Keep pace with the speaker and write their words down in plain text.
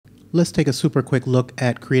Let's take a super quick look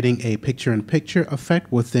at creating a picture-in-picture effect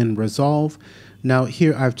within Resolve. Now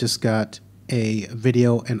here I've just got a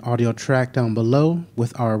video and audio track down below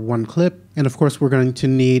with our one clip. And of course we're going to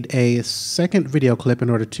need a second video clip in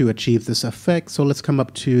order to achieve this effect. So let's come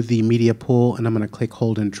up to the media pool and I'm going to click,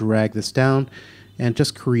 hold, and drag this down and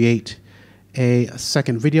just create a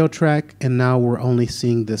second video track. And now we're only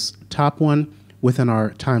seeing this top one within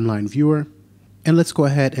our timeline viewer. And let's go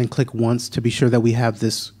ahead and click once to be sure that we have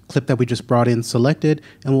this clip that we just brought in selected,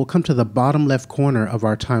 and we'll come to the bottom left corner of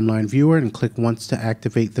our timeline viewer and click once to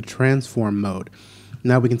activate the transform mode.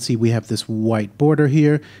 Now we can see we have this white border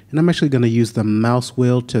here, and I'm actually going to use the mouse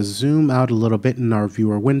wheel to zoom out a little bit in our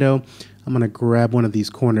viewer window. I'm going to grab one of these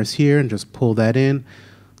corners here and just pull that in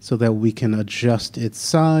so that we can adjust its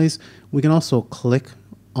size. We can also click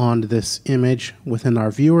on this image within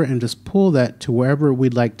our viewer and just pull that to wherever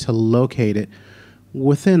we'd like to locate it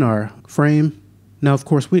within our frame. Now, of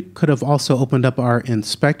course, we could have also opened up our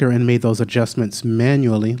inspector and made those adjustments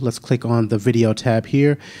manually. Let's click on the video tab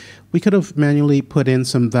here. We could have manually put in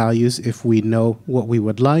some values if we know what we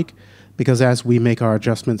would like, because as we make our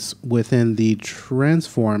adjustments within the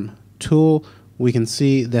transform tool, we can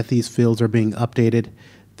see that these fields are being updated,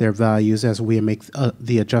 their values, as we make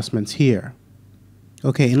the adjustments here.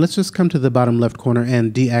 Okay, and let's just come to the bottom left corner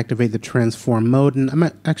and deactivate the transform mode. And I'm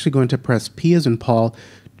actually going to press P as in Paul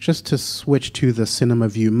just to switch to the cinema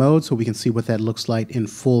view mode so we can see what that looks like in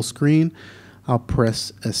full screen. I'll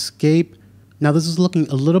press escape. Now this is looking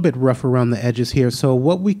a little bit rough around the edges here. So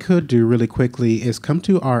what we could do really quickly is come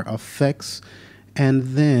to our effects and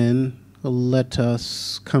then let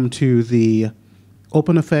us come to the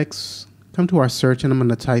open effects, come to our search, and I'm going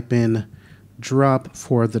to type in drop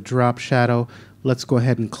for the drop shadow. Let's go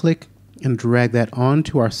ahead and click and drag that on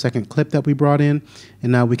to our second clip that we brought in.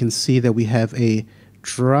 And now we can see that we have a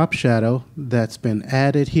drop shadow that's been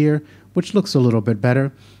added here, which looks a little bit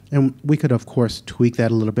better. And we could, of course, tweak that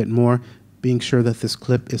a little bit more, being sure that this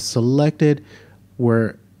clip is selected.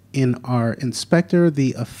 We're in our inspector,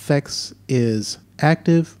 the effects is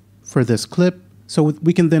active for this clip. So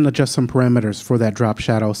we can then adjust some parameters for that drop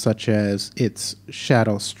shadow, such as its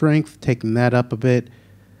shadow strength, taking that up a bit.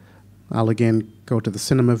 I'll again go to the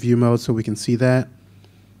cinema view mode so we can see that.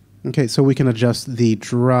 Okay, so we can adjust the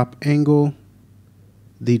drop angle,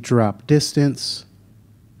 the drop distance,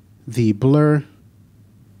 the blur.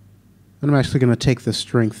 And I'm actually going to take the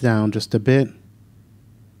strength down just a bit.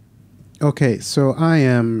 Okay, so I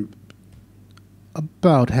am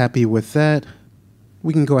about happy with that.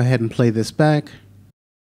 We can go ahead and play this back.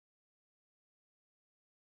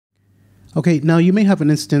 Okay, now you may have an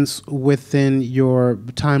instance within your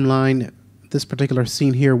timeline, this particular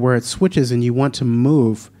scene here, where it switches and you want to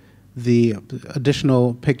move the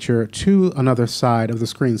additional picture to another side of the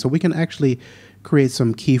screen. So we can actually create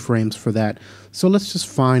some keyframes for that. So let's just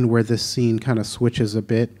find where this scene kind of switches a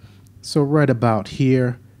bit. So right about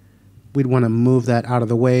here, we'd want to move that out of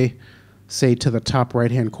the way, say to the top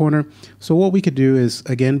right-hand corner. So what we could do is,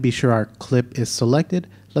 again, be sure our clip is selected.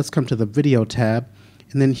 Let's come to the video tab.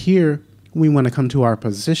 And then here, we want to come to our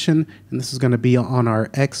position, and this is going to be on our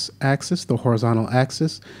x-axis, the horizontal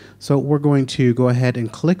axis. So we're going to go ahead and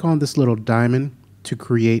click on this little diamond to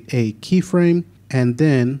create a keyframe, and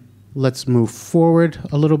then let's move forward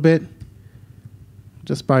a little bit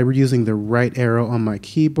just by using the right arrow on my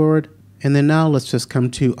keyboard. And then now let's just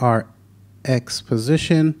come to our X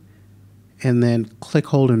position and then click,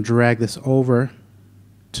 hold, and drag this over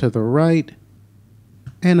to the right.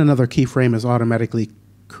 And another keyframe is automatically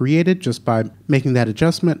created just by making that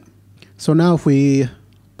adjustment. So now if we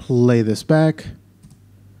play this back,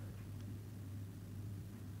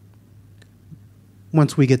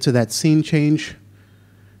 once we get to that scene change,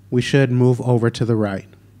 we should move over to the right.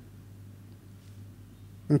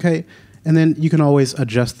 Okay, and then you can always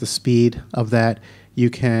adjust the speed of that. You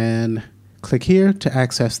can click here to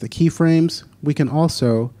access the keyframes. We can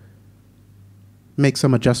also make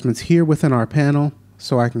some adjustments here within our panel.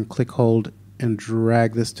 So I can click, hold, and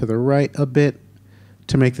drag this to the right a bit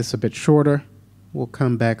to make this a bit shorter. We'll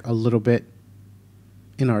come back a little bit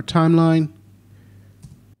in our timeline.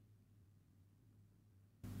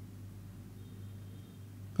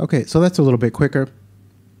 Okay, so that's a little bit quicker.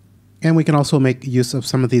 And we can also make use of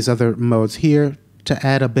some of these other modes here to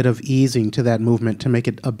add a bit of easing to that movement to make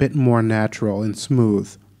it a bit more natural and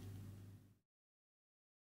smooth.